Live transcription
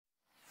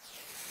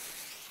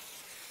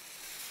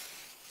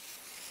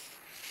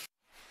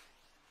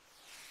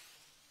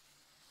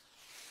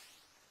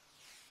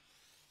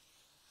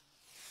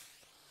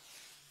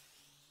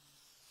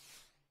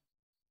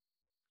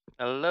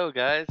Hello,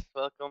 guys.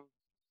 Welcome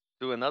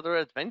to another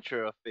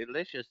adventure of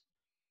Fadelicius.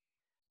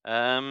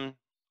 Um,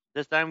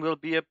 this time we'll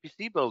be a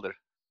PC builder.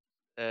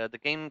 The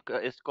game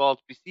is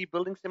called PC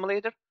Building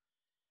Simulator.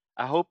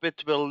 I hope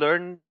it will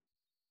learn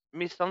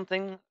me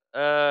something.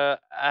 I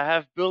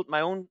have built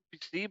my own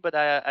PC, but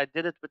I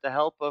did it with the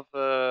help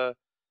of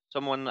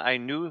someone I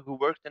knew who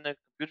worked in a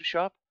computer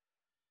shop.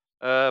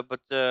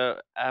 But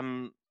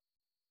I'm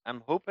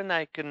hoping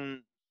I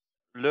can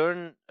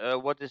learn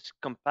what is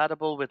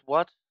compatible with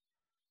what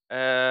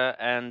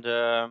and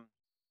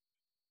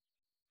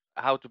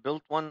how to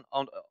build one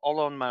all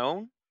on my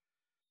own.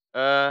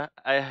 I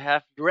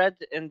have read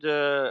in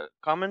the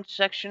comment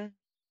section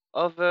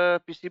of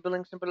PC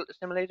Building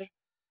Simulator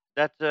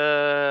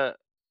that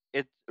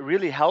it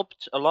really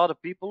helped a lot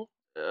of people.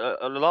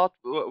 A lot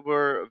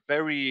were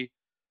very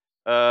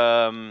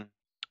um,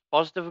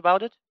 positive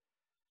about it.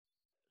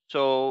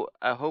 So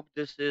I hope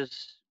this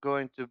is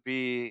going to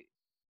be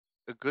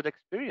a good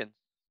experience.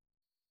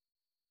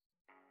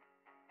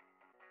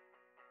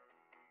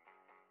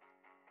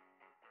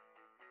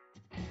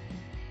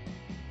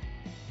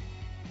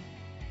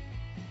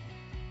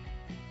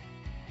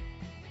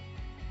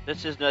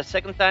 This is the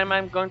second time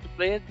I'm going to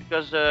play it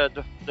because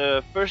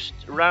the first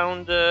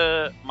round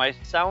my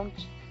sound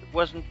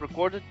wasn't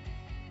recorded,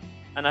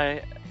 and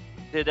I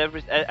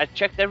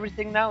checked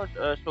everything now.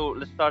 So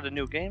let's start a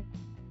new game.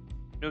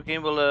 New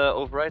game will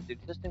override the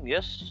existing.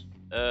 Yes.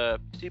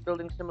 PC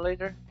building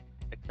simulator.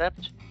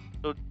 Accept.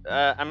 So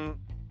I'm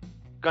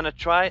gonna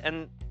try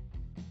and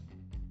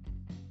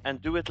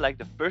do it like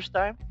the first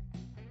time.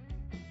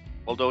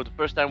 Although the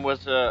first time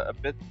was a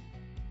bit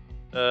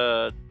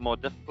more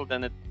difficult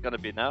than it's gonna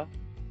be now.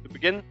 To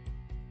begin,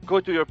 go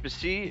to your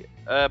PC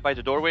by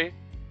the doorway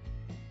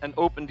and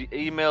open the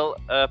email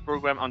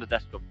program on the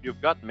desktop.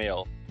 You've got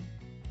mail.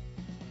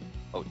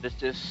 Oh, this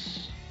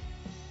is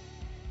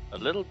a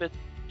little bit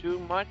too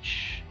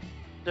much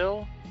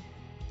still.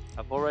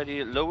 I've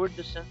already lowered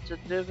the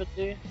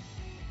sensitivity.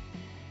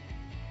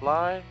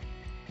 Fly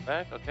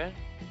back, okay.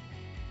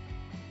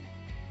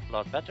 A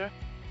lot better.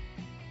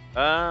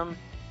 Um,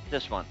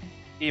 this one.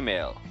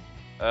 Email.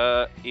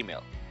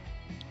 Email.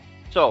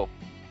 So,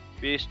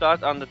 we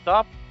start on the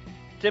top.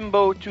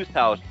 Timbo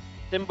 2000.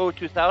 Timbo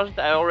 2000,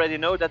 I already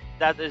know that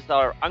that is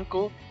our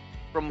uncle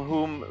from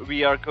whom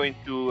we are going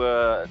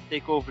to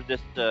take over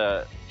this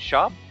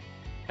shop.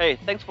 Hey,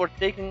 thanks for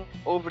taking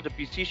over the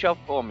PC shop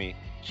for me.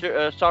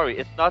 Sorry,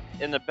 it's not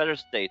in a better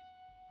state.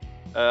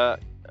 Uh,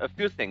 a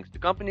few things. The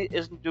company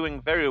isn't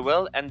doing very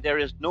well, and there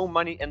is no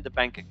money in the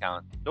bank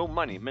account. No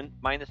money,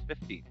 minus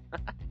 15.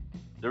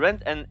 The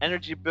rent and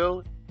energy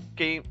bill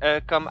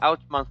come out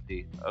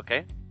monthly.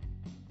 Okay,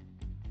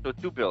 so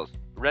two bills: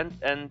 rent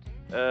and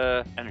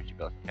energy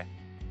bills. Okay,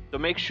 so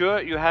make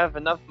sure you have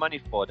enough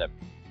money for them.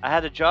 I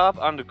had a job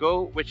on the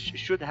go, which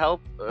should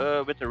help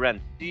with the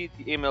rent. See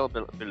the email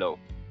below.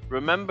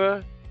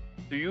 Remember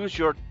to use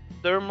your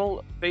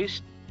thermal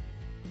paste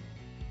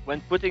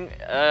when putting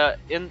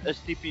in a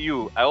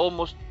CPU. I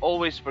almost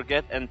always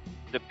forget and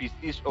the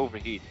PCs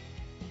overheat.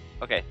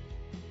 Okay,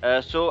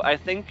 so I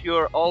think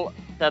you're all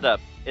set up.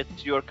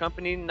 It's your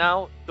company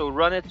now, so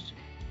run it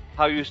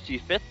how you see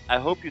fit. I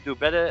hope you do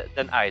better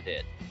than I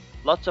did.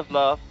 Lots of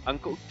love,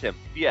 Uncle Tim.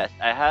 P.S.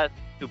 I had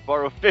to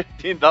borrow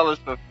 $15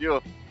 for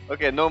fuel.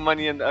 Okay, no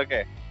money in.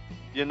 Okay,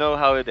 you know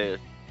how it is.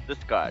 This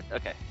card.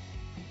 Okay,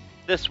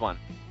 this one.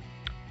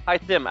 Hi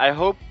Tim. I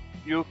hope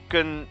you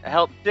can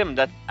help Tim.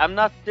 That I'm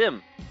not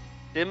Tim.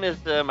 Tim is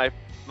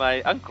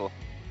my uncle.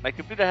 My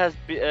computer has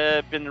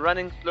been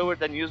running slower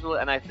than usual,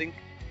 and I think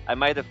I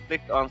might have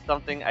clicked on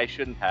something I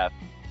shouldn't have.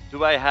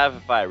 Do I have a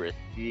virus?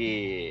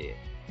 Yeah.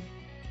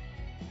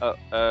 Oh,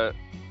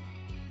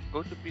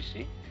 go to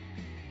PC.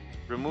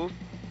 Remove.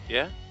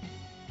 Yeah.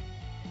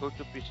 Go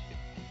to PC.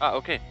 Ah,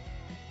 okay.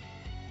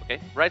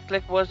 Okay. Right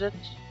click was it?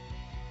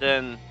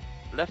 Then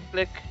left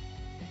click.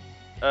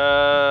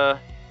 Uh,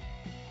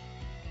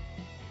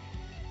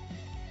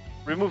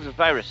 remove the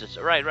viruses.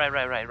 Right.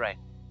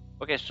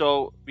 Okay,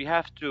 so we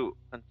have to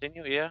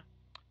continue here.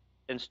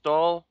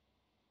 Install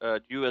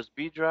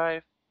USB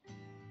drive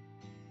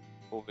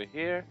over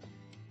here.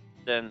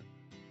 Then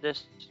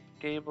this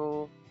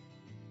cable,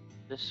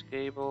 this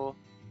cable.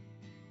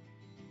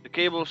 The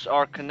cables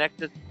are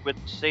connected with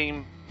the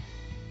same.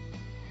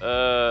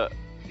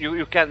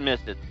 You can't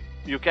miss it.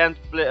 You can't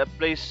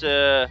place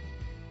a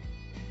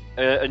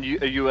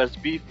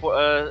USB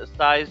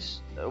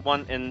size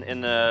one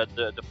in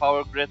the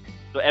power grid.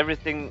 So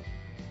everything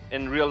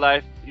in real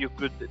life you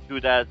could do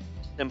that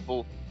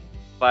simple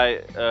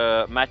by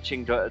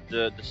matching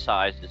the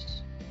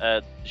sizes,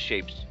 the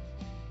shapes.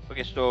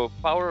 Okay, so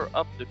power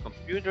up the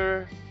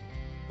computer.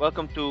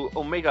 Welcome to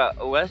Omega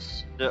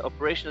OS, the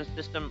operating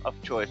system of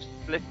choice.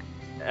 Click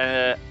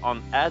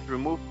on Add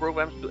Remove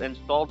Programs to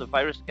install the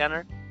virus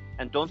scanner,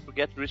 and don't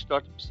forget to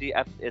restart the PC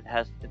after it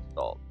has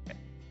installed. Okay.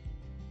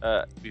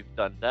 We've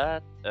done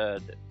that.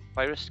 The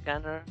virus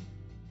scanner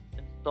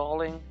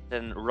installing,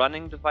 then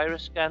running the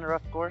virus scanner,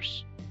 of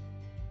course.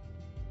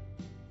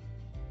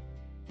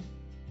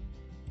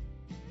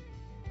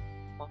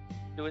 Come on,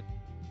 do it.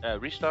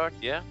 Restart,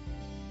 yeah.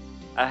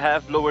 I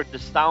have lowered the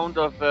sound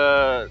of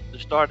the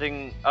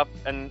starting up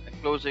and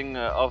closing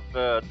of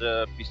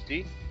the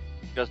PC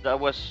because that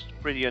was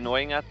pretty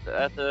annoying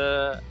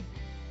after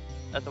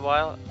a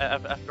while.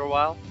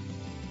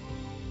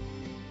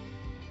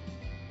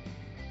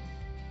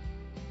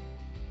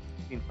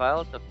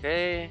 Files,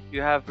 okay.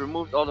 You have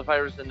removed all the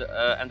virus and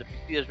the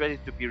PC is ready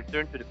to be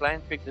returned to the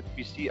client. Pick the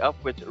PC up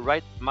with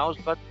right mouse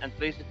button and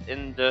place it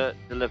in the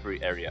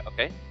delivery area,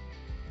 okay?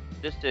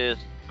 This is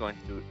going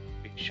to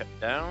be shut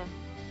down.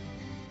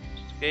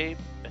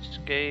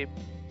 Escape.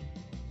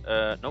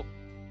 Nope,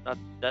 not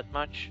that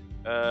much.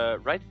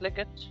 Right click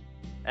it,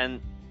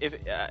 and if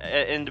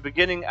in the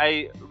beginning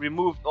I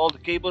removed all the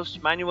cables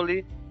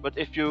manually, but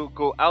if you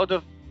go out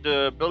of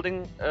the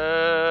building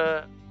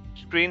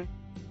screen,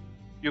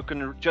 you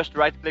can just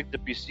right click the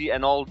PC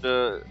and all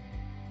the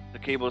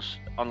cables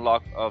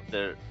unlock of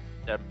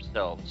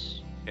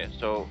themselves. Okay,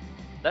 so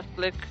left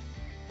click.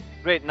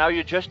 Great, now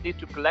you just need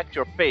to collect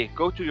your pay.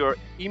 Go to your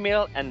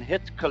email and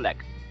hit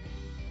collect.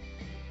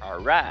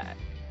 Alright.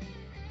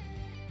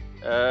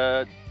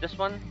 This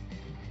one,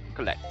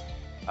 collect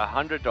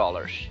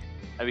 $100,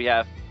 and we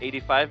have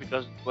 85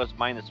 because it was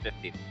minus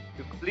 15.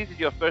 You completed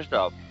your first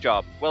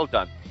job. Well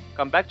done.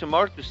 Come back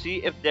tomorrow to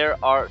see if there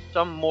are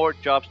some more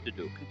jobs to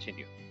do.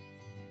 Continue.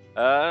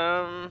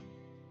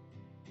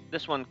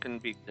 This one can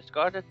be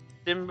discarded.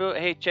 Timbo,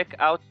 hey, check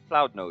out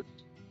Cloud Nodes.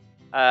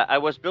 I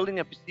was building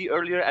a PC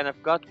earlier and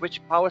I've got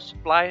which power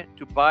supply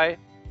to buy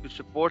to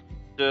support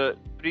the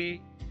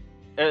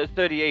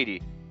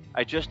 3080.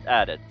 I just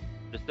added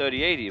the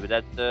 3080, but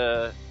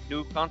that's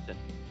new content.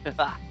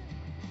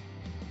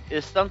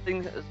 Is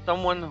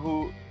someone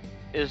who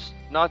is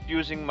not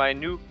using my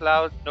new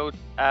Cloud Nodes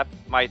app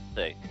might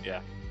say.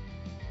 Yeah.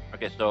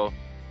 Okay, so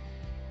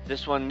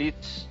this one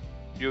needs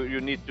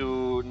you need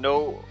to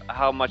know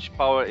how much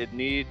power it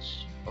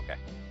needs. Okay.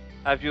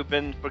 Have you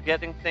been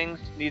forgetting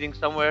things, needing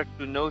somewhere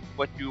to note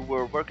what you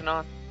were working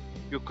on?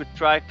 You could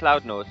try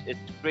Cloud Notes. It's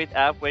a great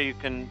app where you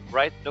can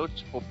write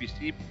notes for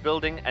PC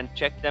building and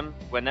check them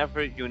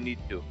whenever you need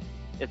to.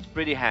 It's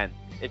pretty handy.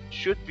 It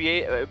should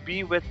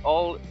be with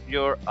all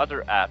your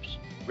other apps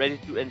ready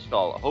to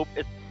install. Hope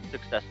it's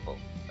successful.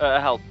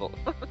 Helpful.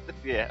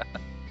 Yeah.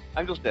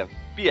 Uncle Steph.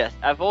 P.S.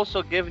 I've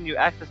also given you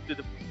access to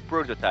the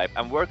prototype.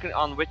 I'm working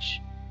on which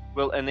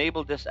will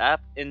enable this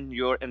app in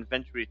your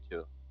inventory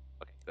too.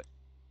 Okay, good.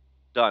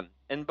 Done.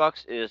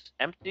 Inbox is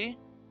empty.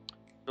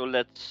 So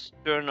let's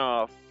turn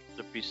off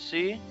the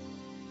PC.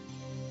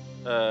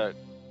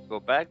 Go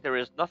back. There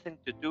is nothing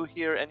to do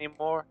here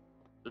anymore.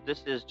 So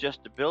this is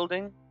just a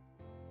building.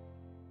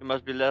 You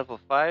must be level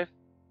 5.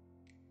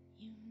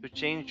 To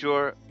change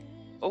your...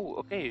 Oh,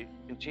 okay. You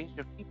can change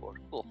your keyboard.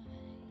 Cool.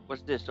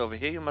 What's this over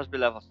here? You must be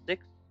level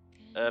 6.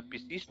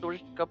 PC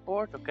storage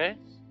cupboard. Okay.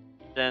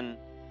 Then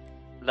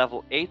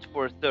level 8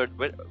 for the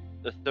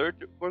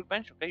third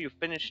workbench. Okay, you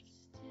finished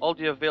all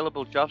the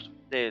available jobs for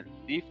today.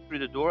 Leave through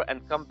the door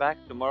and come back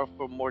tomorrow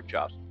for more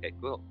jobs. Okay,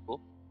 cool.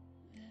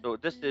 So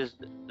this is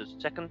the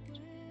second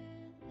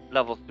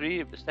level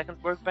 3, the second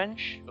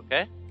workbench.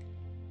 Okay.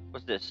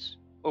 What's this?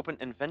 Open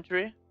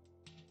inventory.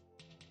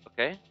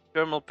 Okay.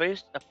 Thermal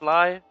paste.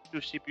 Apply to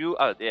CPU.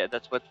 Oh, yeah,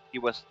 that's what he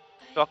was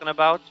talking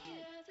about.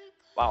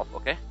 Wow.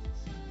 Okay.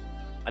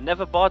 I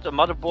never bought a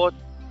motherboard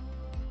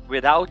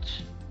without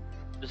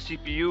the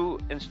CPU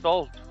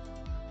installed.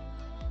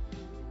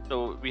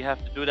 So we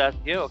have to do that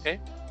here, okay?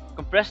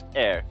 Compressed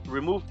air.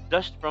 Remove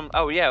dust from...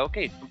 Oh yeah,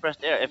 okay.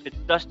 Compressed air. If it's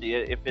dusty,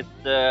 if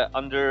it's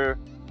under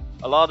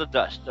a lot of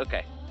dust.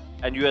 Okay.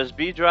 And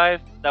USB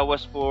drive, that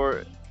was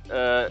for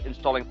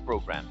installing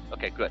programs.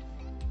 Okay, good.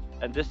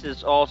 And this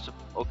is also...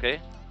 Okay.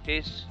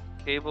 Case,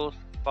 cables,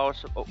 power...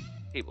 Oh,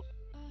 cables.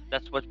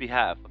 That's what we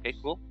have. Okay,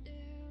 cool.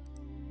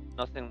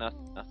 Nothing. Okay.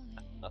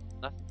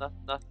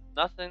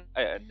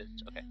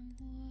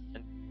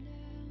 And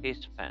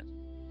case fans.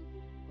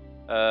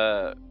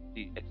 The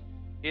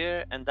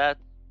here, and that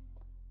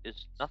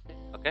is nothing.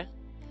 Okay.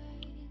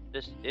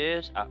 This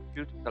is a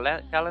cute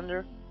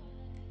calendar.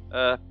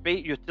 Pay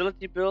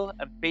utility bill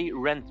and pay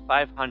rent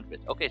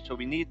 500. Okay, so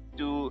we need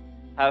to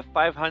have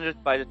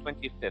 500 by the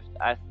 25th.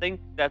 I think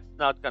that's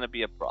not gonna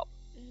be a problem.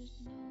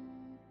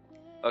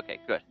 Okay,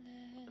 good.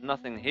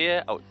 Nothing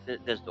here. Oh,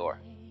 this door.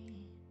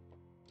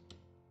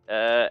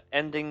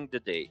 Ending the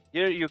day.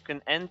 Here you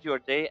can end your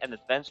day and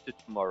advance to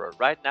tomorrow.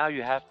 Right now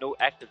you have no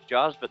active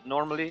jobs, but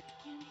normally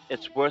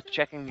it's worth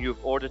checking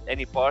you've ordered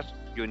any parts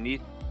you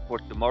need for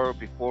tomorrow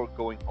before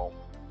going home.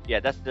 Yeah,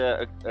 that's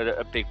a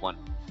big one.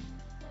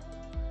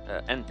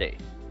 End day.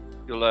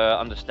 You'll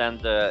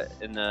understand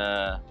in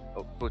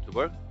go to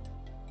work.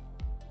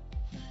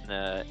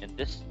 In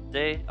this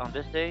day, on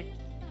this day,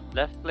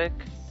 left click,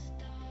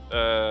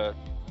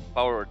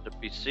 power the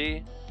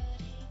PC.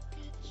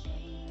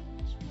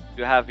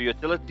 You have a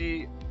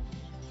utility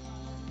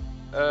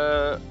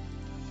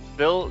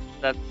bill,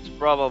 that's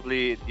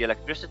probably the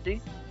electricity.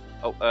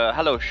 Oh,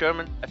 hello,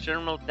 Sherman at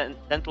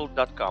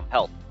ShermanDental.com.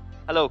 Help.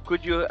 Hello,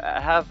 could you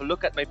have a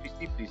look at my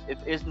PC, please? It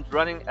isn't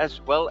running as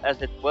well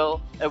as it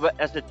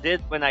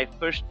did when I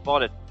first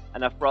bought it.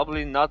 and I've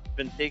probably not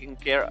been taking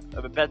care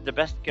the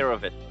best care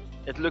of it.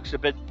 It looks a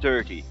bit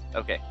dirty.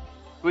 Okay.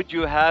 Could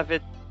you have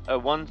it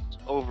once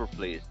over,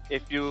 please?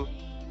 If you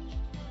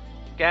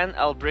can,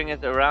 I'll bring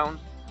it around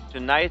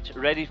tonight,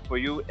 ready for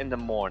you in the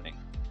morning.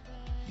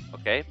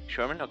 Okay,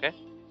 Sherman, okay.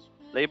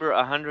 Labor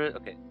 100,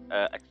 okay,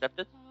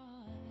 accepted.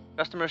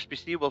 Customer's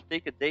PC will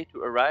take a day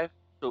to arrive,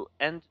 so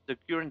end the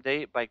current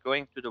day by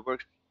going to the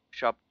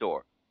workshop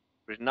door.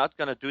 We're not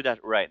gonna do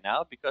that right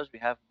now because we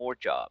have more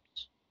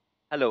jobs.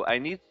 Hello, I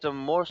need some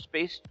more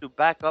space to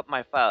back up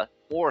my files.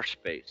 More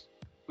space.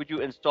 Could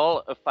you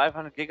install a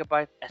 500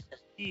 gigabyte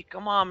SSD?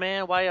 Come on,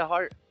 man, why a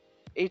hard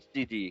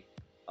HDD?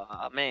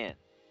 Ah, man.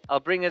 I'll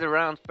bring it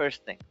around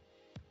first thing.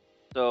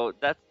 So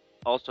that's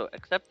also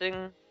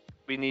accepting.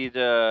 We need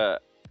 500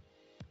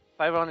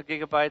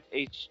 gigabyte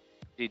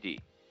HDD.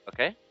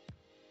 Okay.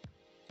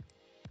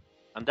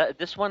 And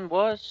this one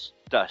was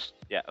dust.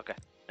 Yeah. Okay.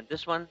 And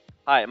this one,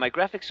 hi. My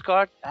graphics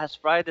card has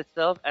fried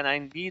itself, and I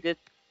need it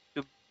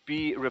to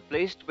be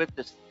replaced with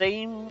the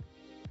same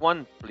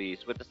one,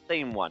 please. With the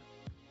same one.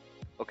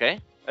 Okay.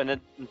 An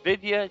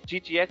NVIDIA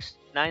GTX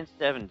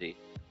 970.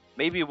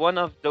 Maybe one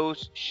of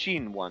those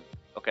Sheen ones.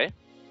 Okay.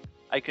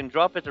 I can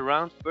drop it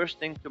around first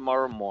thing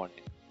tomorrow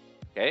morning.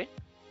 Okay.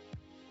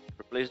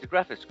 Replace the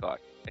graphics card.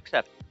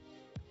 Accept.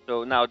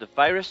 So now the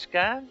virus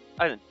scan.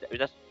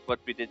 That's what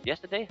we did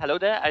yesterday. Hello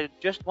there. I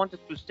just wanted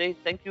to say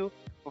thank you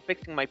for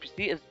fixing my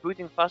PC. It's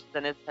booting faster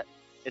than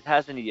it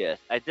has in years.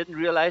 I didn't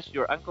realize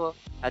your uncle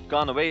had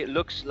gone away.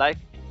 Looks like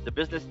the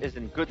business is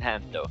in good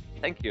hands though.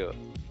 Thank you.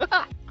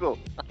 Cool.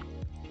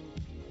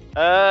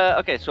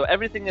 Okay, so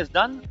everything is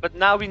done, but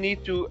now we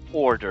need to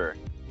order,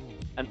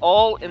 and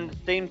all in the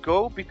same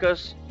go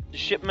because the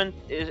shipment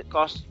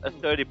costs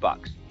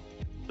 $30.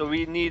 So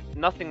we need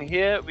nothing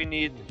here. We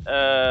need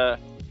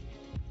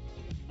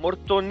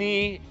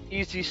Mortoni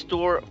Easy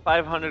Store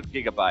 500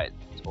 gigabytes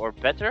or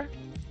better.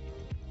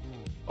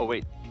 Oh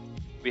wait,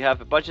 we have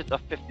a budget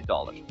of $50.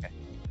 Okay,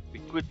 we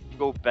could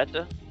go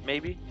better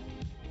maybe,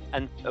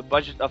 and a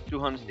budget of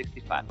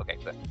 265. Okay,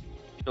 good.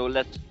 So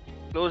let's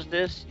close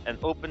this and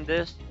open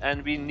this,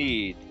 and we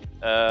need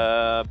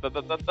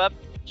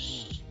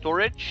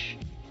storage.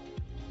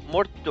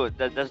 Morto,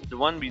 that's the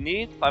one we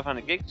need.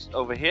 500 gigs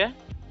over here,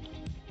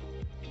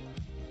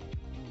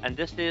 and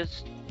this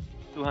is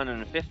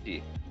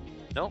 250.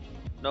 No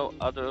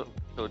other.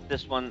 So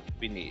this one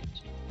we need.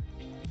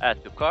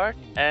 Add to cart,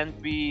 and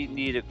we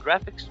need a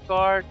graphics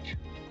card.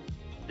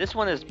 This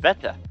one is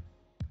better,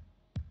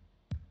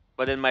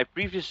 but in my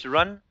previous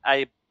run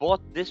I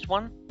bought this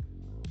one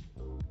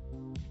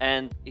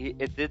and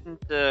it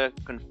didn't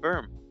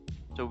confirm.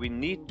 So we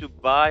need to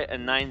buy a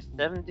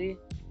 970.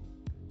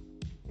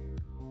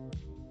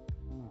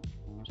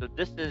 So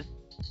this is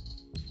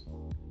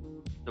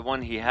the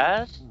one he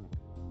has.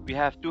 We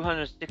have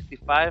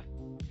 265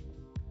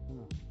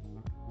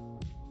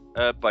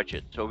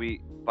 budget, so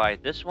we buy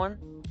this one.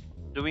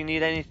 Do we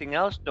need anything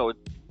else? No,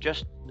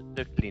 just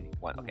the cleaning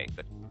one. Okay,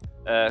 good.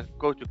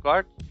 Go to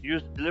cart.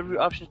 Use delivery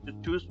options to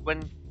choose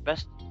when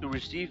best to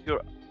receive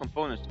your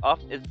components.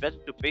 Often it's better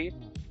to pay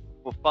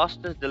for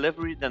faster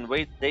delivery than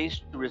wait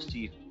days to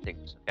receive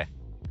things. Okay.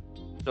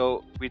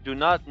 So we do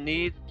not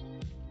need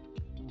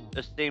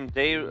the same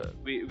day.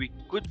 We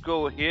could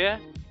go here,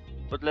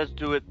 but let's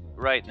do it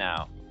right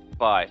now.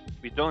 Buy.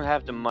 We don't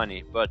have the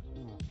money, but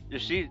you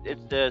see,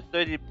 it's the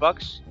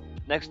 $30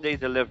 next day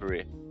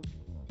delivery.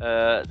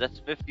 That's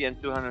 50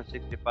 and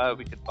 265.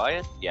 We could buy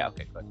it. Yeah.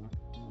 Okay. Good.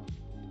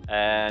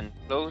 And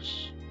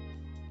close.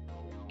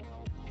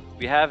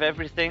 We have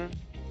everything,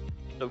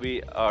 so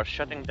we are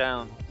shutting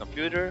down the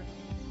computer.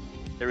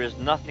 There is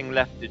nothing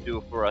left to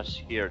do for us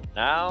here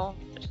now.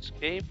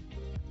 Escape.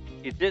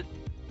 He did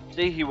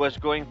say he was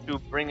going to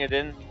bring it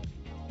in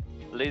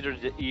later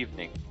the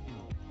evening,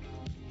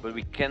 but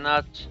we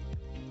cannot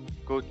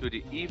go to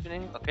the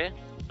evening. Okay,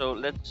 so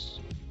let's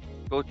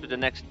go to the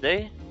next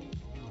day.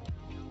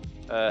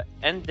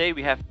 End day.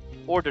 We have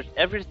ordered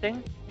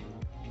everything.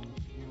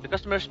 The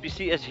customer's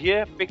PC is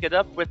here. Pick it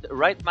up with the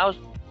right mouse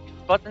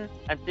button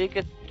and take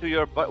it to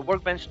your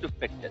workbench to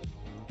fix it.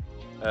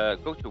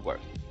 Go to work.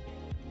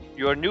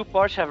 Your new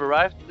parts have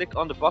arrived. Click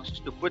on the boxes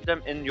to put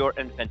them in your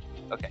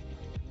inventory. Okay.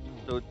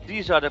 So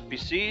these are the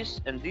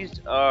PCs, and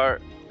these are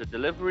the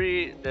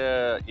delivery,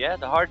 the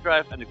hard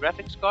drive and the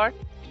graphics card,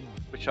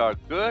 which are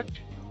good.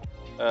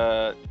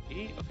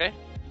 Okay.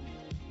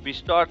 We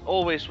start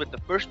always with the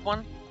first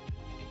one.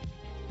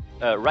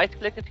 Right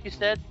click it, he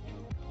said.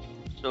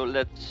 So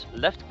let's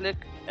left click.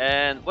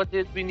 And what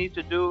did we need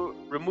to do?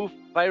 Remove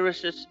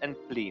viruses and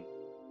clean.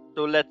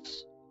 So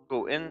let's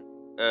go in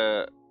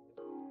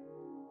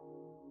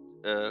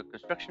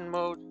construction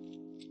mode.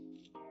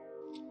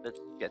 Let's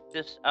get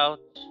this out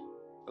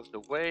of the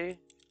way.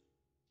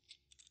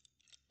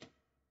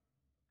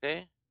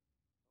 Okay.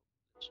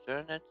 Let's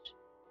turn it.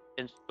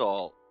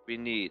 Install. We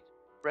need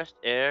pressed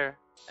air,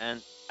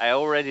 and I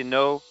already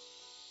know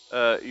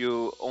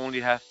you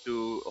only have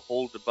to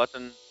hold the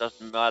button.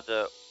 Doesn't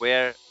matter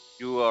where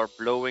you are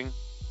blowing.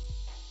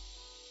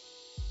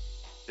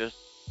 Just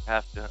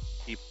have to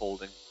keep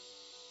holding.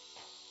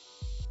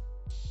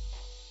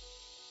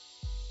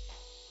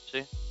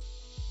 see,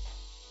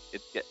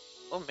 it get.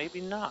 Oh,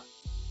 maybe not.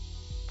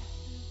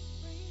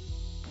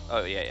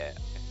 Oh yeah, yeah.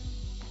 Okay.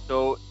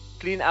 So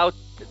clean out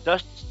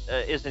dust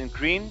is in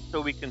green,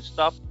 so we can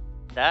stop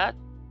that.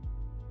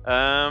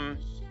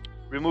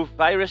 Remove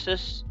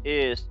viruses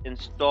is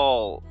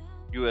install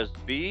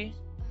USB.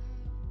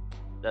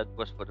 That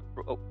was for the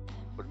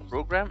for the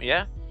program.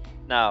 Yeah.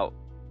 Now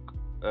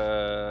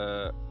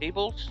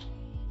cables.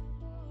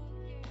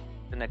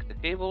 Connect the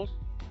cables.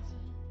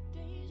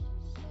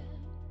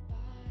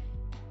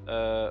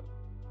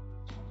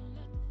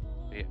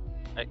 Here.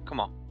 Hey, come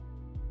on.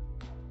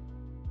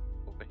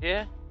 Over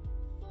here.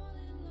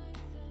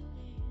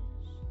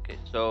 Okay,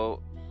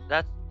 so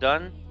that's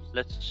done.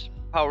 Let's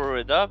power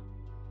it up.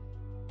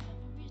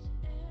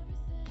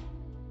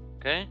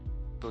 Okay,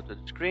 go to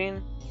the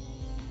screen.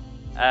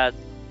 Add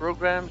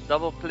programs.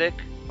 Double click.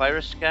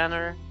 Virus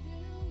scanner.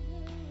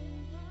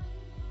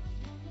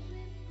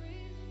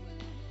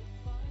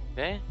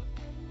 Okay.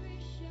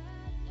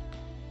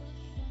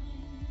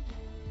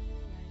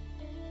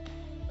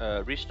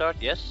 Restart.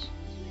 Yes.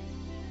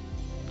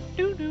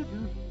 Do do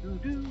do do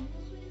do.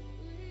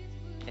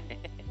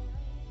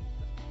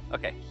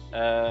 Okay.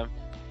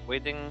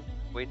 Waiting,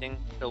 waiting,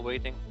 still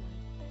waiting.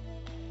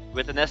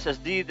 With an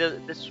SSD,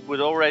 this would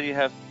already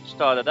have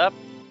started up.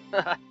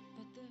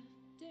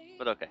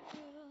 But okay.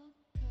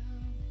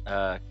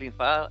 Clean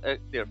file.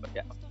 Clear.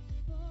 Yeah.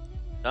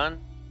 Done.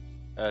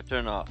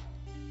 Turn off.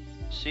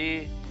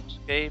 C.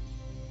 Escape.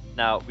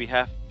 Now we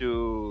have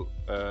to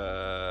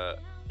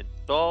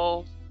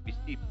install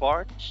PC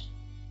parts.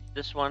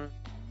 This one.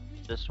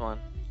 This one.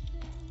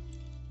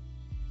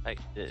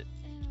 Tighten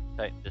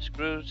the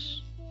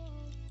screws.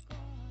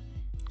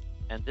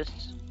 And this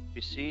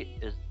PC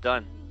is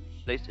done.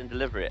 Place in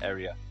delivery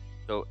area.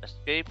 So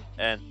escape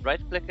and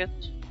right click it.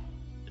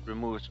 It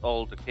removes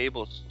all the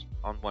cables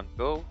on one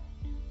go.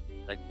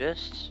 Like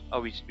this. Oh,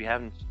 we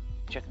haven't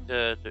checked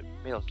the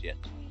mails yet.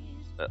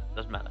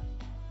 Doesn't matter.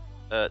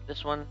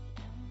 This one,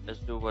 let's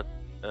do what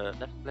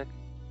left click.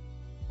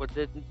 What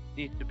did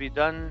need to be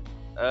done?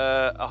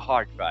 A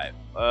hard drive.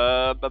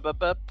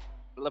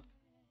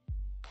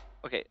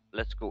 Okay,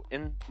 let's go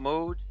in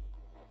mode.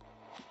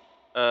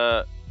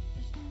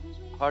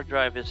 Hard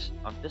drive is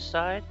on this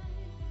side.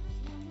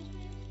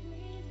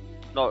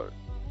 No,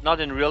 not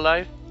in real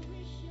life.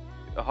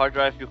 A hard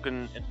drive you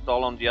can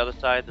install on the other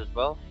side as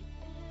well.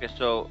 Okay,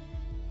 so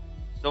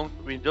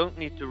we don't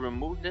need to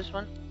remove this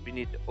one. We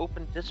need to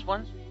open this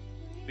one.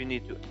 We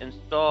need to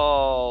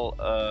install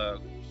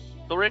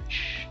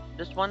storage.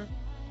 This one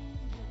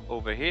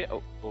over here.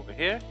 Oh, over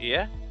here.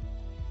 Yeah.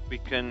 We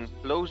can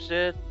close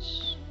it.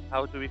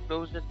 How do we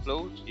close it?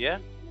 Close. Yeah.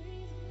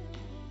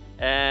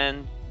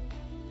 And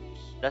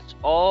that's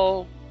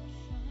all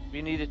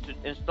we needed to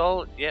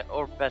install. Yeah,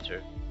 or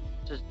better.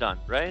 This is done,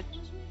 right?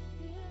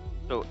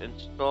 So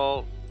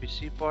install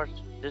PC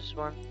parts. This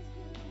one.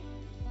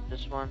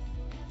 This one.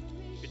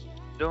 We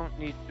don't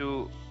need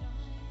to.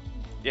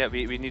 Yeah,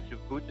 we need to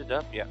boot it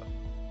up. Yeah.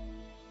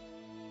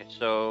 Okay,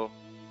 so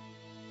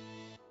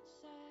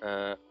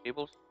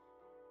cables.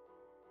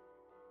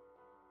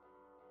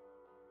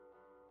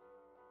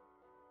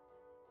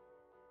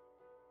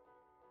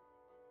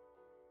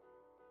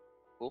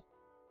 Cool.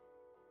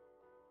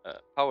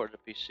 Power the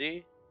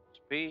PC.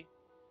 P.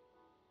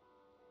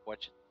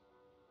 Watch it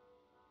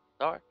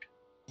start.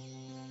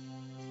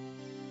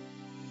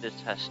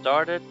 This has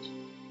started.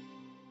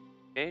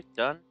 Okay,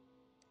 done.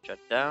 Shut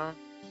down.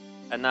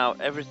 And now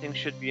everything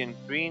should be in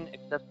green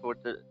except for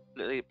the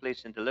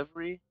place in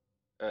delivery.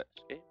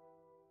 Escape.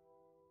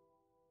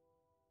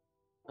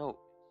 No.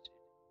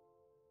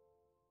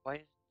 Why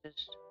is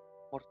this?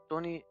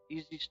 Mortoni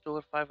Easy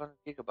Store 500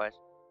 gigabytes.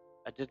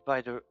 I did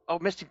buy the. Oh,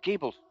 missing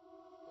cables.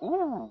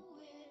 Ooh.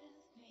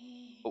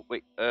 Oh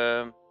wait.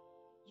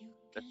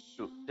 Let's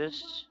do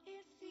this.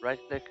 Right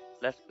click,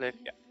 left click.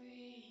 Yeah.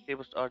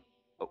 Cables are.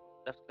 Oh,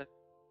 left click.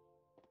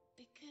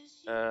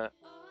 No,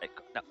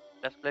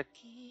 left click,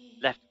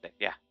 left click.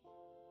 Yeah.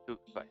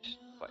 Twice.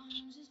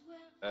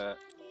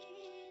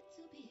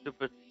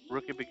 Stupid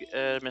rookie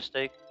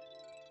mistake.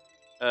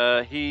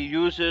 He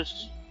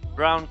uses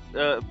brown,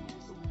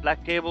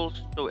 black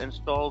cables to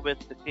install with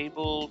the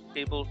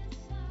cables.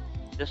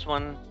 This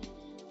one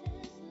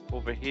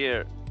over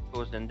here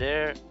goes in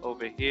there.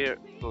 Over here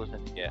goes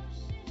in. Yeah.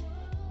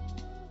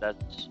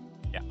 That's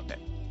okay.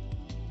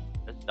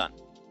 That's done.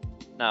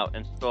 Now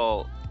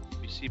install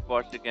PC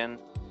parts again.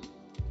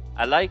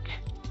 I like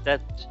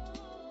that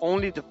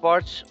only the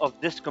parts of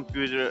this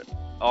computer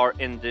are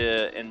in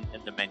the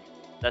menu.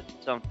 That's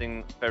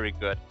something very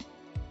good.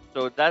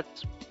 So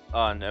that's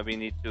on. We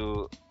need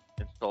to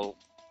install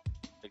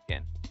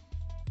again.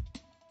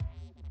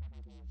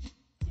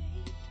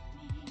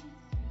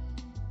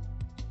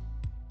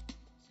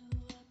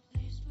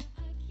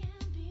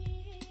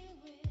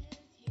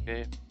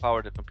 Okay,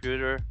 power the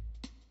computer.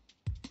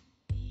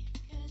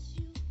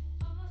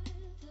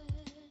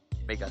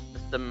 Mega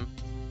system.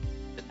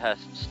 It has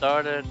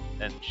started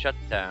and shut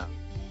down.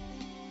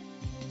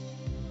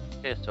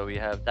 Okay, so we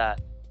have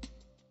that.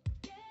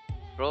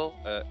 Control,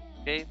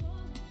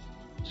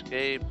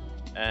 escape,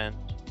 and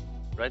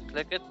right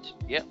click it.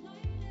 Yep.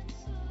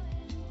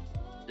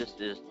 This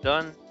is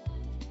done.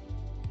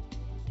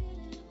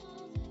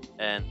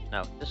 And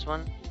now this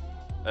one,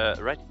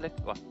 right click.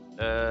 What?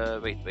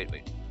 Wait.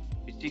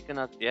 PC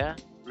cannot. Yeah.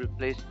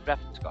 Replace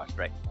graphics card.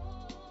 Right.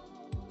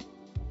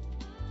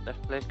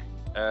 Left click.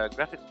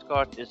 Graphics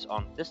card is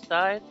on this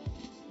side.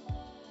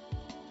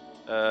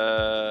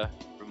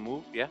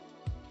 Remove. Yeah.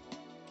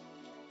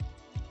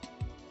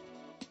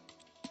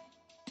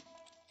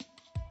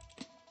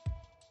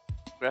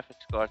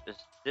 Graphics card is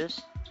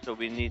this, so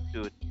we need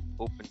to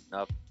open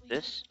up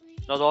this.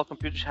 Not all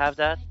computers have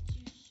that.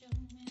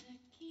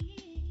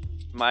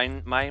 My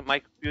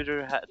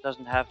computer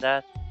doesn't have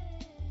that.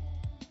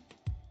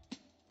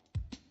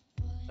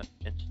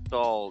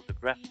 Install the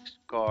graphics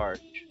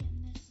card.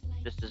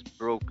 This is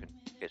broken.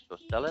 Okay, so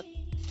sell it.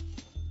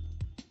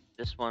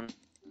 This one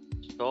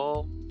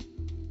install.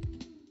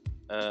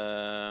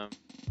 That's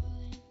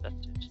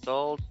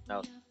installed.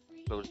 Now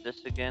close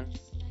this again.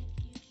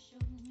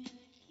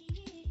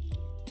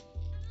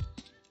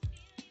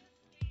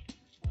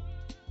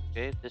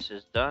 Okay, this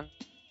is done.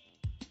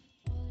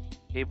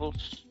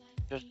 Cables,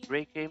 just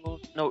gray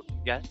cables. No,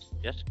 yes,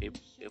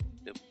 cables.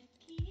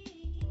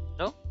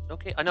 No,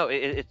 okay. I know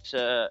it's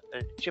a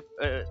chip.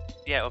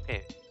 Yeah,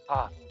 okay.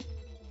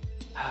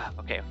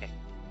 Okay.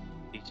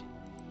 Easy.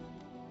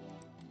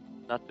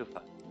 Not too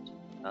fast.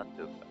 Not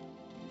too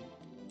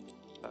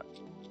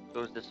fast.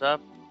 Close this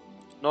up.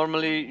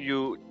 Normally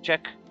you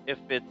check if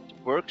it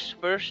works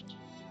first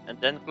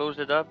and then close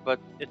it up, but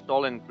it's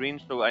all in green,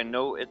 so I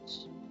know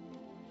it's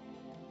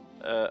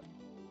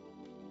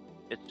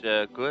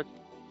good.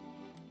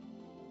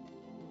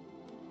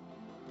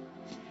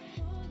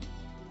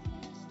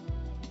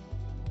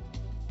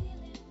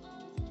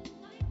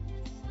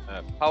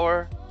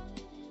 Power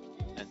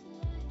and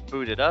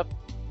boot it up.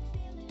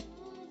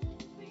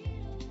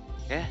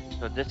 Okay,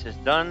 so this is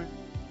done.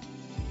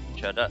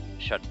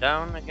 Shut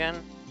down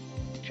again.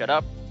 Shut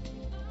up.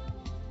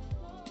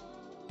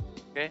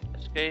 Okay,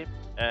 escape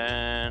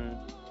and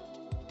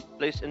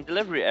place in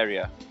delivery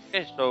area.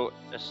 Okay, so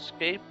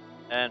escape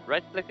and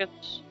right click it.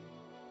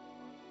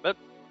 But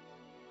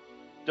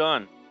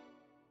done.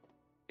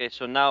 Okay,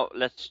 so now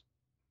let's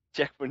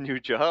check for new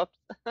jobs.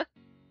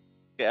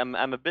 Okay,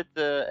 I'm a bit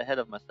ahead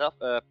of myself.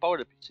 Power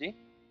the PC.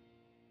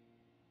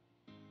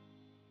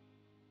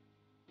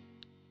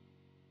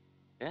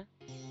 Okay.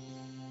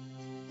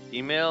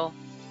 Email.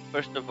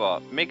 First of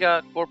all,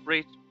 Mega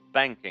Corporate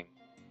Banking.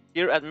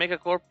 Here at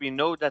Megacorp, we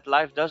know that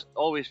life doesn't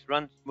always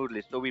run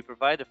smoothly, so we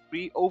provide a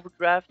free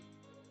overdraft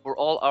for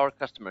all our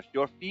customers.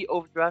 Your fee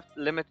overdraft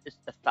limit is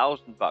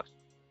 $1,000,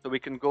 so we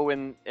can go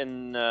in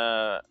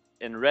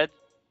red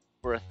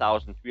for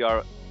 1,000. We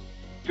are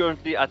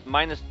currently at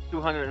minus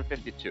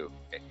 252.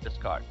 Okay,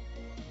 discard.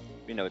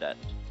 We know that.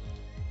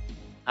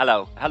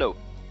 Hello.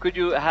 Could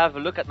you have a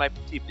look at my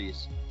PC,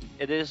 please?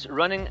 It is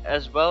running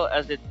as well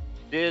as it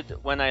did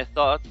when I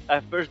thought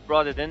I first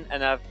brought it in,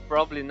 and I've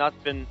probably not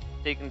been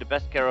taking the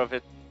best care of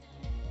it.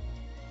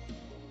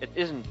 It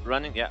isn't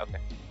running. Yeah, okay.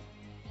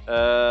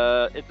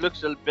 It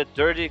looks a bit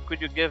dirty. Could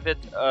you give it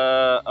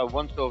a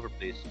once over,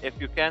 please? If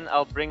you can,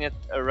 I'll bring it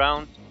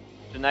around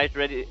tonight,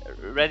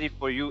 ready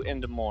for you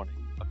in the morning.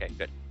 Okay,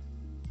 good.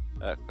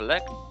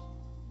 Collect.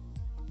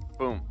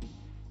 Boom.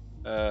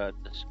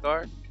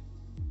 Discard.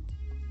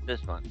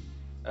 This one.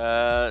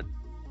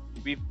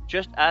 We've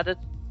just added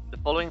the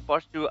following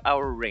parts to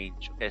our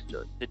range. Okay,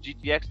 so the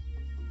GTX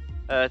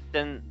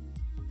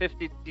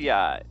 1050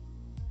 Ti.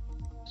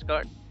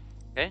 Discard.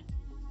 Okay.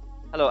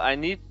 Hello, I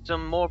need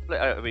some more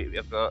we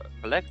have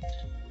collect.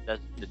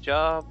 That's the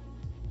job.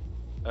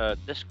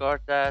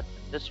 Discard that.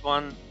 This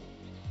one.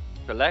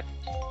 Collect.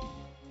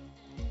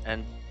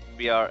 And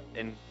we are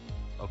in.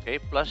 Okay,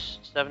 plus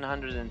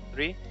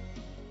 703.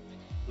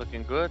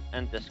 Looking good.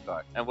 And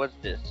discard. And what's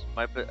this?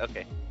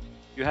 Okay.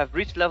 You have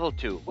reached level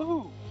 2.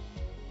 Woohoo!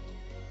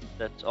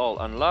 That's all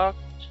unlocked.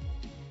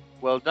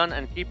 Well done,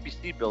 and keep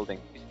PC building.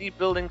 PC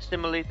building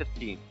simulator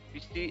team.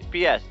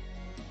 PS.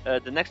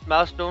 The next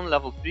milestone,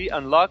 level 3,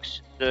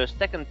 unlocks the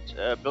second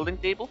building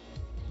table.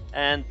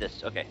 And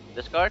this. Okay,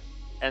 discard.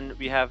 And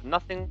we have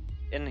nothing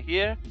in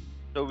here.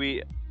 So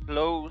we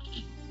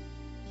close.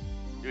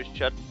 We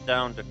shut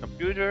down the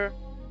computer.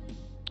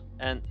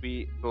 And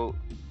we go.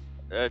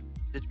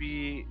 Did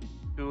we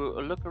do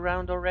a look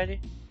around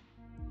already?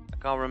 I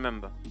can't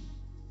remember.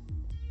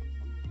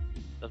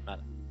 Doesn't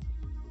matter.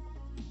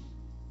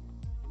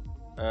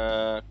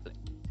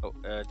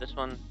 This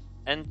one.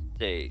 End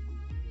day.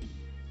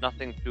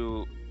 Nothing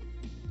to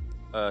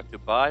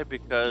buy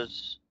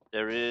because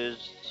there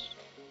is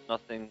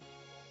nothing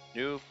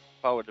new.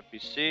 Power the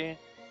PC.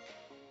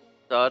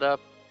 Starting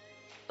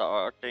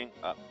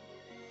up.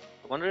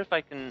 I wonder if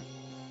I can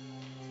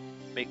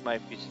make my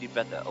PC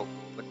better. Oh,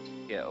 what's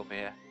here over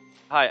here?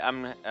 Hi,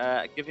 I'm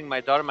giving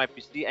my daughter my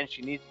PC and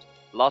she needs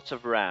lots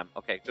of RAM.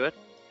 Okay, good.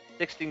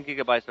 16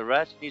 gigabytes of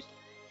RAM.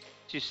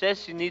 She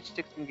says she needs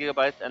 16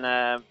 gigabytes,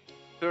 and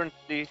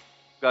currently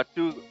got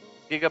 2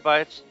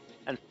 gigabytes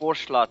and 4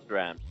 slot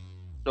RAMs.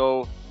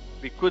 So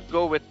we could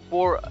go with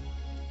 4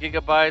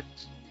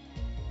 gigabytes,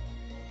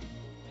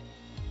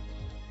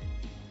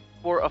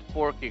 4 of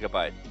 4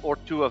 gigabytes, or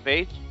 2 of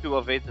 8. 2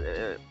 of 8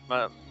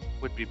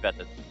 would be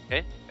better.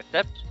 Okay,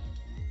 accept.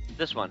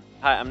 This one.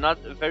 Hi, I'm not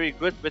very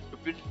good with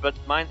computers, but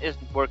mine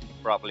isn't working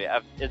properly.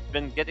 It's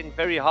been getting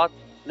very hot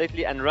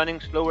lately and running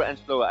slower and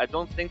slower. I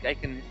don't think I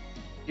can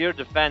hear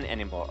the fan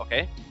anymore.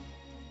 Okay.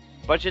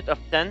 Budget of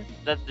 10.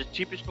 That's the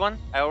cheapest one.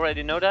 I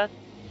already know that.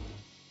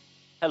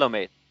 Hello,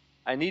 mate.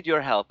 I need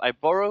your help. I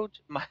borrowed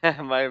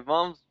my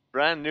mom's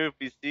brand new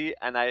PC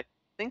and I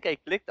think I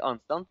clicked on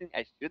something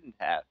I shouldn't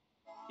have.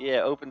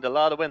 Yeah, opened a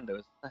lot of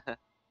windows.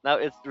 Now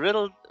it's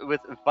riddled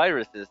with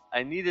viruses.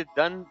 I need it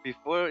done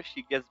before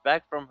she gets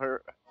back from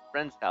her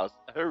friend's house.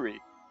 Hurry.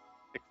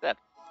 Accept.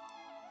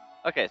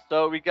 Okay,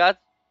 so we got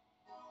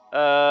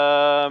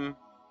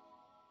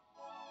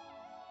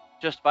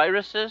just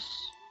viruses.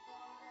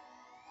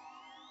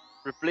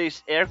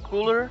 Replace air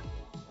cooler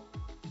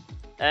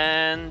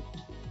and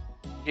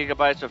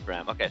gigabytes of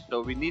RAM. Okay,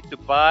 so we need to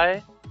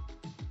buy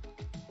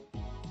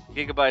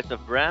gigabytes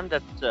of RAM.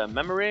 That's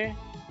memory.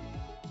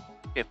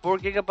 Okay, 4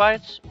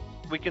 gigabytes.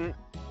 We can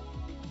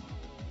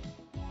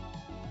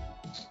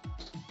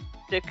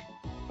stick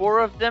 4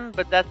 of them,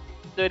 but that's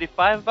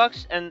 35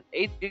 bucks, and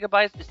 8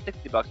 gigabytes is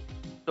 60 bucks.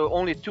 So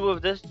only 2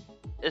 of this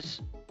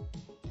is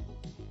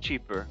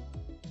cheaper.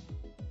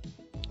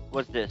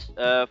 What's this?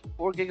 4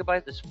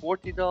 gigabytes is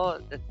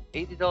 $40. That's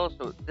 $80.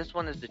 So this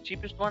one is the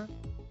cheapest one.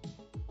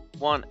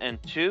 1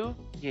 and 2.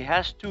 He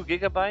has 2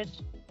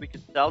 gigabytes. We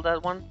could sell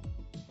that one.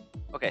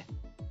 Okay.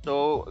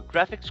 So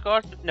graphics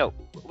card. No.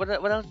 What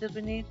else did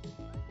we need?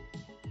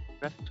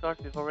 Graphics card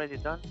we've already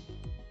done.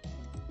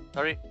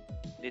 Sorry.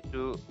 Need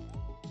to.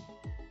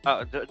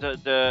 Oh,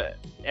 the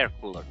air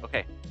cooler.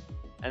 Okay.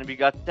 And we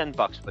got 10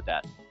 bucks for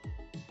that.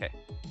 Okay.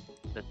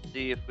 Let's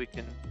see if we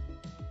can.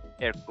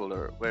 Air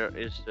cooler. Where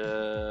is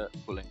the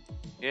cooling?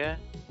 Yeah.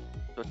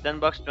 So 10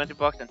 bucks, 20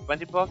 bucks, and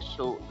 20 bucks.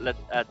 So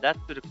let's add that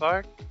to the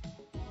cart.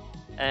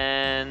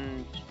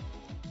 And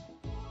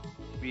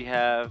we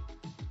have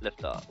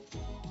liftoff.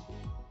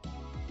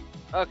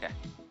 Okay.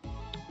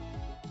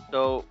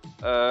 So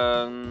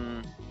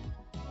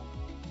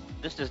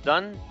this is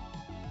done.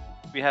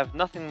 We have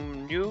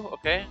nothing new.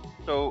 Okay.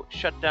 So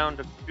shut down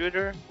the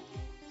computer.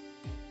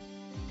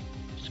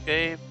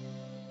 Escape.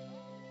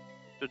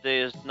 Today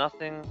is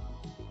nothing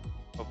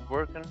of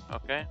working.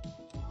 Okay.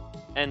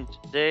 And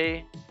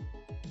today,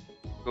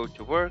 go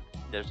to work.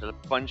 There's a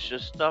bunch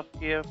of stuff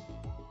here.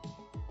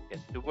 Get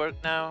to work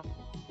now.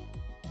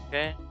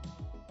 Okay.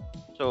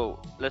 So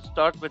let's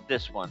start with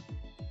this one.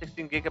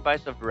 16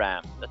 gigabytes of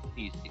RAM. That's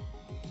easy.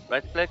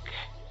 Right click,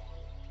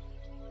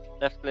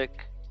 left click,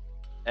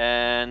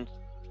 and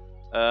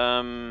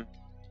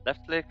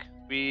left click.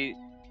 3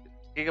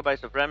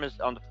 gigabytes of RAM is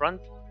on the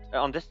front,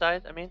 on this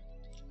side. I mean.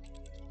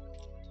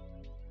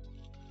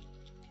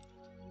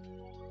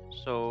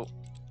 So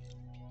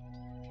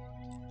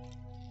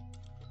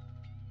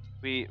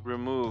we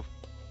remove.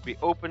 We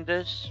open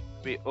this.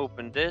 We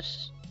open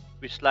this.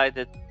 We slide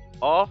it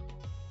off.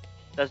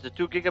 That's the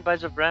 2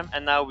 gigabytes of RAM,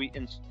 and now we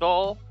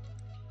install.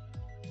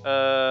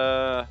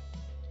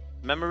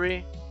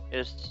 Memory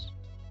is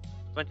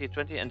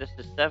 2020, and this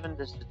is 7.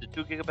 This is the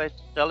 2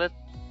 gigabytes. Sell it.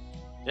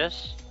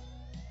 Yes.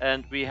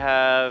 And we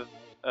have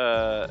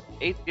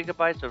 8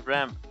 gigabytes of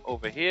RAM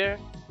over here.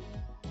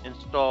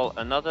 Install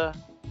another.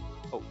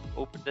 Oh,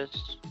 open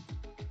this.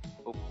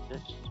 Open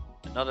this.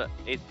 Another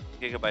 8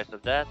 gigabytes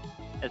of that.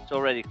 It's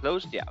already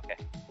closed. Yeah. Okay.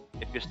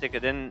 If you stick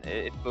it in,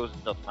 it closes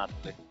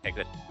automatically. Okay,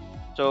 good.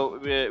 So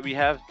we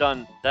have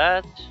done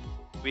that.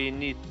 We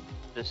need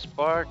this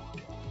part.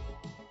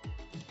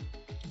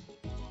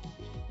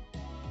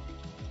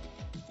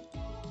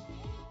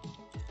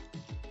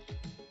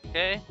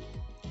 Okay,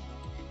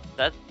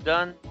 that's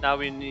done. Now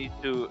we need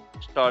to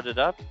start it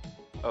up.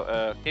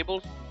 Oh,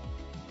 cables.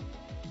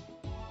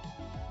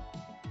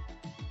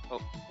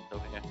 Oh, it's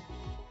over here.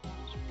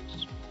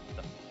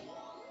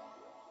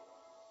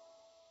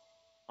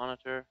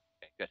 Monitor.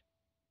 Okay, good.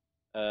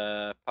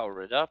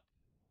 Power it up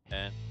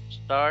and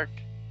start.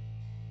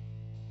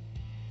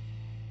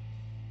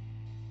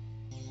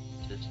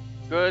 This is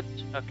good.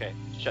 Okay,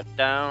 shut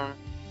down.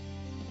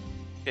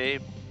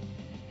 Escape.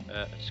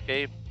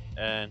 Escape.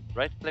 And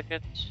right click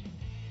it.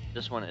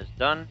 This one is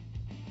done.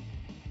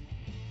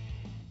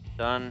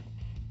 Done.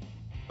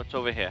 What's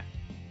over here?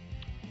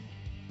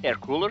 Air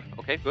cooler.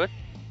 Okay, good.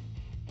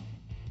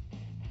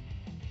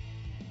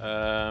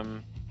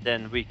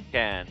 Then we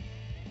can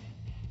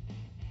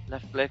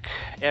left click.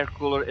 Air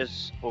cooler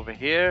is over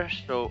here.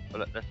 So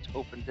let's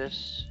open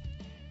this.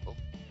 Oh,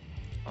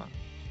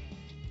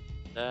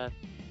 that.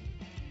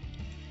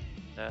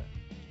 That.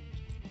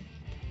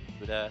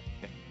 Do that.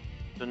 Okay.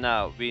 So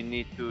now we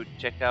need to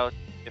check out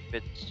if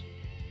it's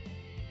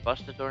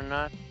busted or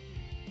not.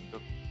 So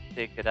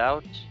take it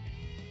out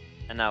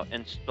and now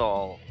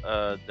install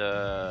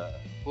the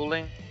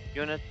cooling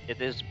unit. It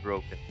is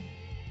broken.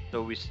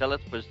 So we sell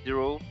it for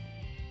 0,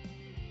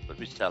 but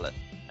we sell it.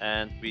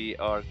 And we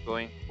are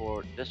going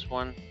for this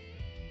one.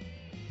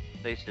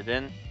 Place it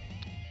in.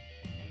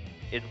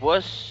 It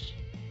was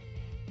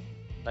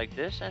like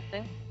this, I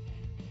think.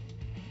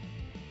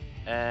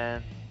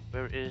 And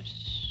where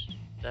is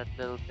that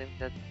little thing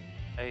that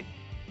I...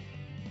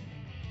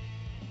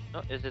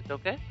 No, is it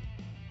okay?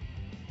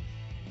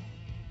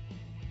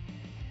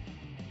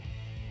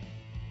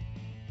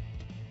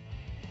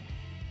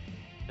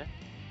 Okay.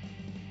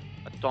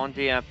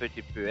 Attendez un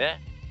petit peu, eh?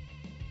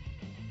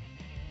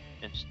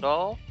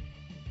 Install.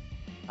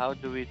 How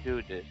do we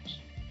do this?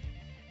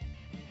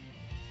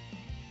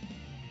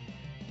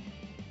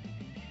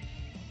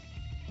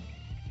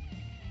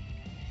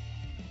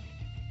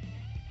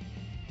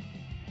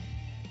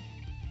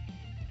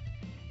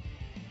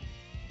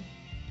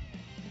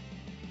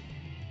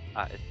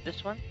 Ah, it's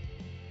this one?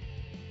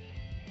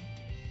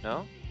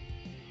 No?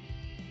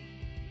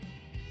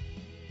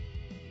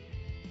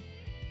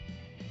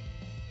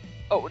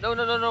 Oh, no,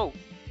 no, no, no!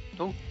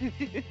 Don't.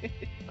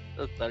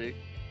 Oh, sorry.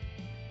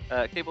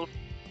 Cables.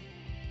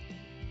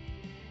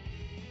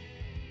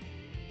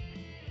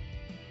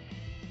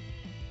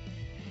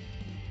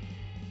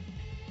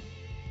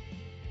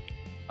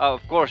 Oh,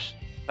 of course.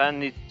 Fan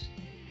needs.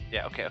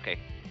 Yeah, okay, okay.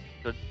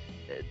 So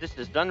this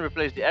is done.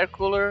 Replace the air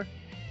cooler.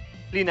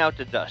 Clean out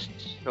the dust.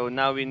 So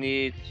now we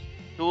need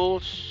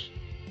tools,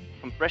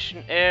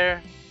 compression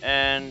air,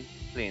 and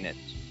clean it.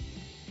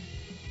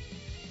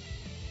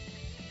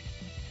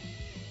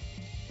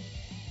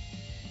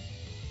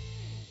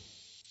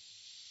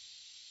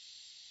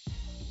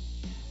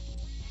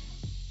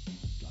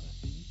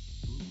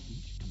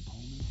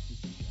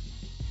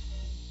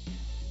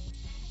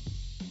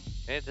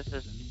 Okay, this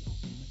is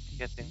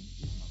getting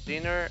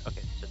cleaner.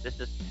 Okay, so this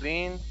is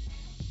clean.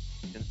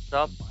 You can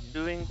stop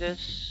doing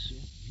this.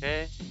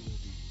 Okay.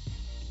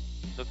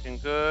 Looking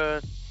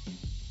good.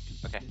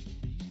 Okay.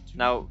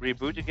 Now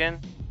reboot again.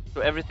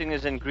 So everything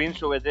is in green,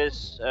 so it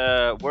is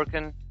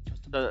working.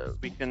 So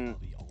we can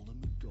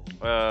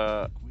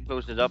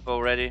close it up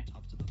already.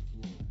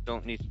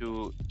 Don't need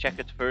to check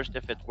it first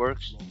if it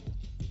works.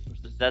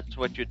 That's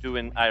what you do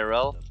in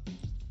IRL.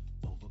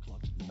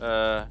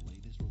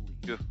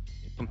 You've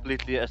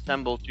completely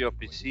assembled your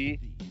PC,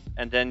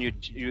 and then you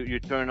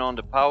turn on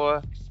the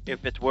power.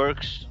 If it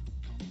works,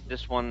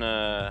 this one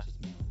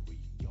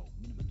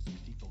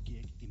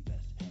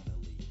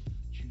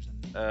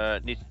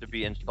needs to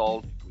be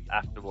installed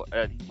afterward.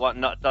 Well,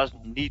 not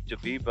doesn't need to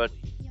be, but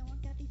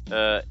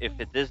if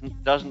it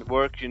doesn't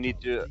work, you need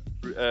to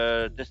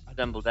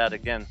disassemble that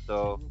again.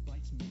 So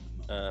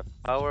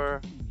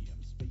power.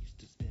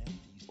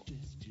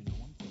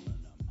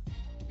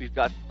 We've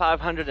got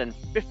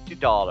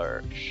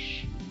 $550.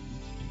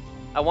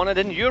 I want it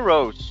in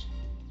euros.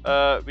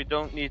 We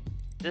don't need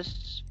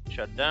this.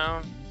 Shut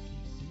down.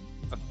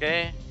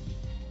 Okay.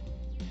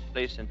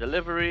 Place in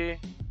delivery.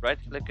 Right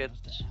click it.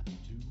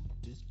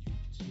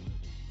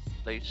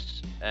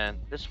 Place. And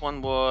this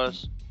one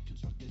was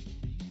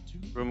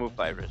remove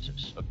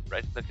viruses. Okay,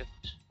 right click it.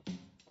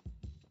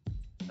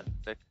 Left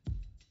click.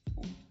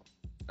 Ooh,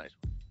 nice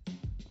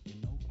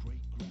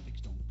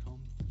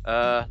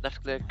one.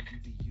 Left click.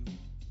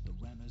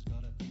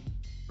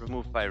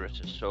 Remove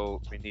viruses.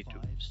 So we need to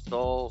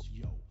install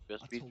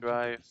USB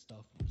drive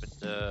with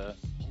the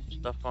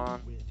stuff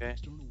on. Okay.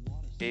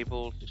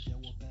 Cables. This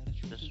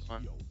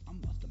one.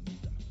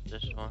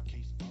 This one.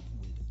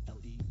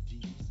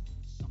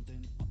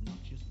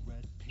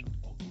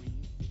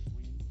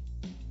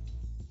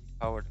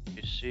 Power the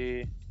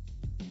PC.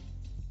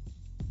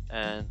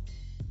 And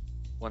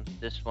once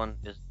this one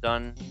is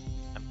done,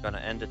 I'm gonna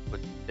end it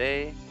with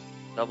today.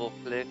 Double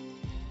click.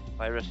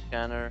 Virus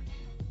scanner.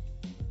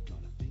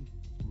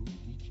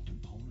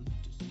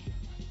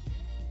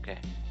 Okay,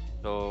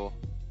 so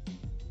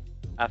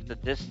after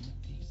this,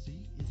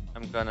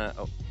 I'm gonna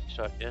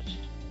start. Yes,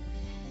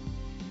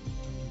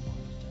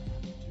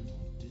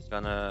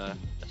 gonna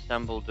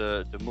assemble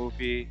the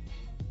movie,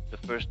 the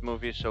first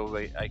movie, so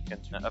I can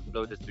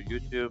upload it to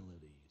YouTube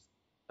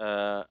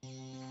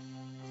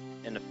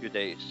in a few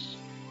days.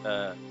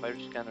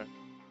 Virus scanner,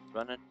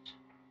 run it.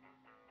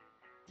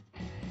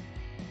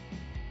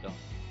 Done.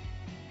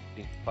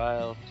 Clean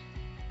files.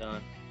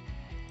 Done.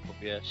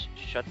 OBS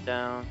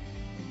shutdown.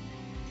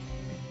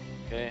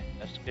 Okay,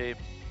 escape.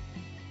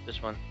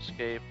 This one,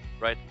 escape.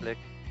 Right click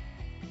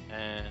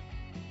and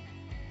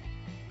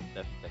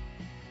left click.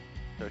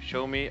 So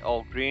show me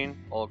all green,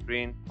 all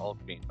green, all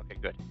green. Okay,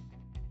 good.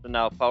 So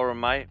now power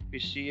my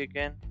PC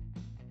again.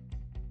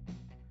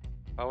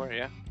 Power,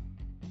 yeah.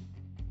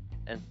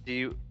 And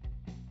see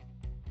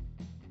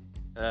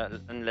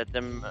and let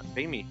them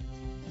pay me.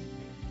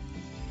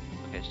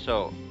 Okay,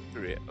 so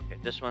okay,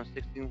 this one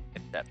 16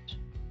 accept.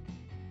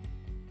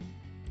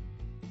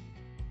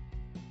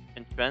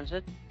 In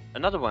transit,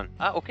 another one.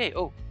 Ah, okay.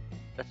 Oh,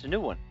 that's a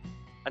new one.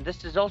 And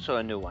this is also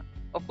a new one.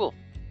 Oh, cool.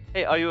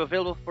 Hey, are you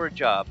available for a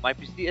job? My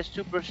PC is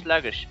super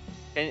sluggish.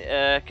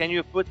 Can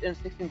you put in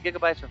 16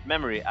 gigabytes of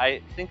memory?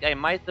 I think I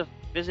might have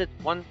visited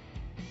one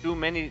too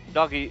many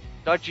dodgy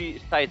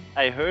sites.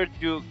 I heard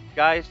you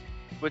guys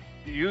with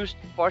used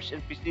parts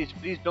in PCs.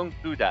 Please don't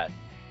do that.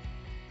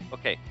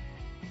 Okay.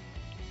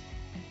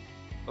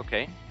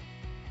 Okay.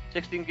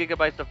 16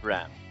 gigabytes of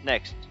RAM.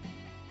 Next.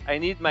 I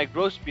need my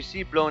gross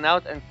PC blown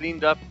out and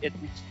cleaned up. It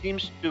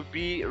seems to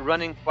be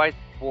running quite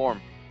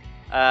warm.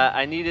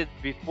 I need it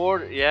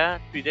before, yeah,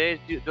 3 days.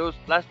 Those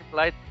plastic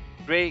light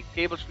gray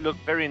cables look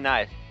very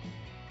nice.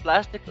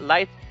 Plastic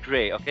light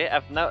gray, okay?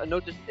 I've now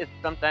noticed it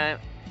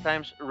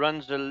sometimes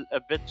runs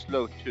a bit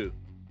slow too.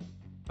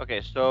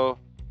 Okay, so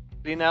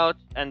clean out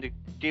and the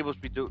cables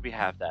we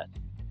have that.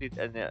 Complete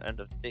at the end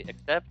of the day,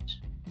 except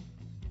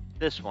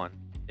this one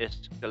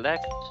is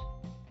collect,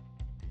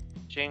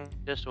 ching.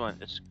 This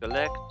one is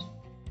collect,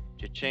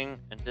 cha-ching,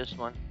 and this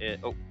one is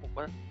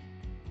what?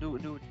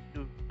 New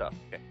stuff.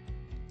 Okay.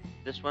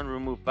 This one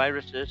remove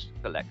viruses,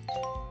 collect.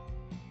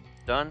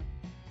 Done.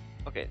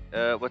 Okay.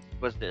 What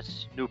was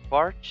this? New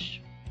parts.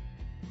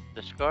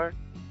 Discard.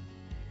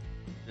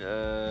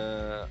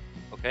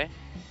 Okay.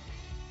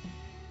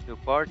 New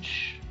parts.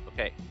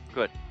 Okay.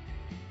 Good.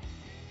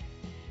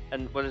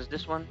 And what is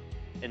this one?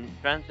 In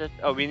transit.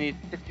 Oh, we need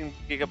 16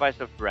 gigabytes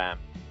of RAM.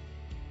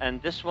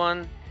 And this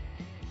one,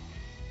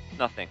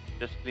 nothing.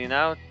 Just clean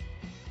out.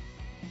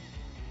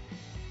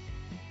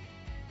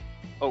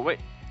 Oh wait.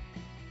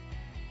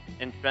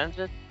 In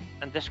transit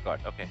and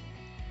discard. Okay.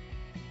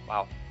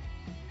 Wow.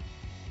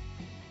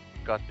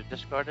 Got to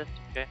discard it.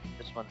 Okay.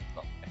 This one is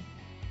not. Okay.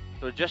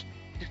 So just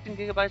 16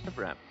 gigabytes of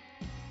RAM.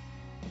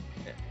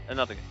 Okay.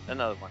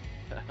 Another one.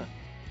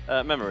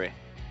 Memory.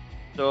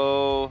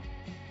 So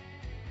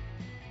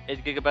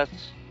 8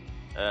 gigabytes.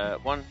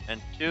 1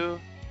 and 2.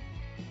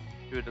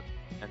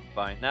 And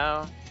buy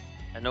now.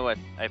 I know I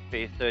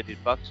pay $30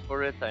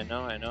 for it. I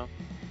know.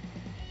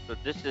 So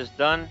this is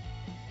done.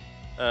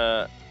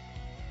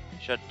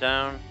 Shut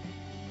down.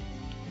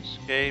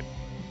 Escape.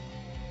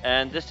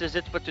 And this is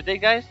it for today,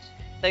 guys.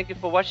 Thank you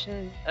for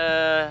watching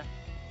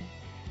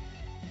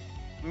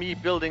me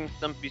building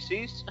some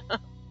PCs.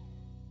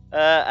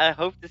 I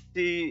hope to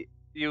see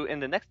you in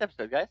the next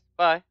episode, guys.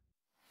 Bye.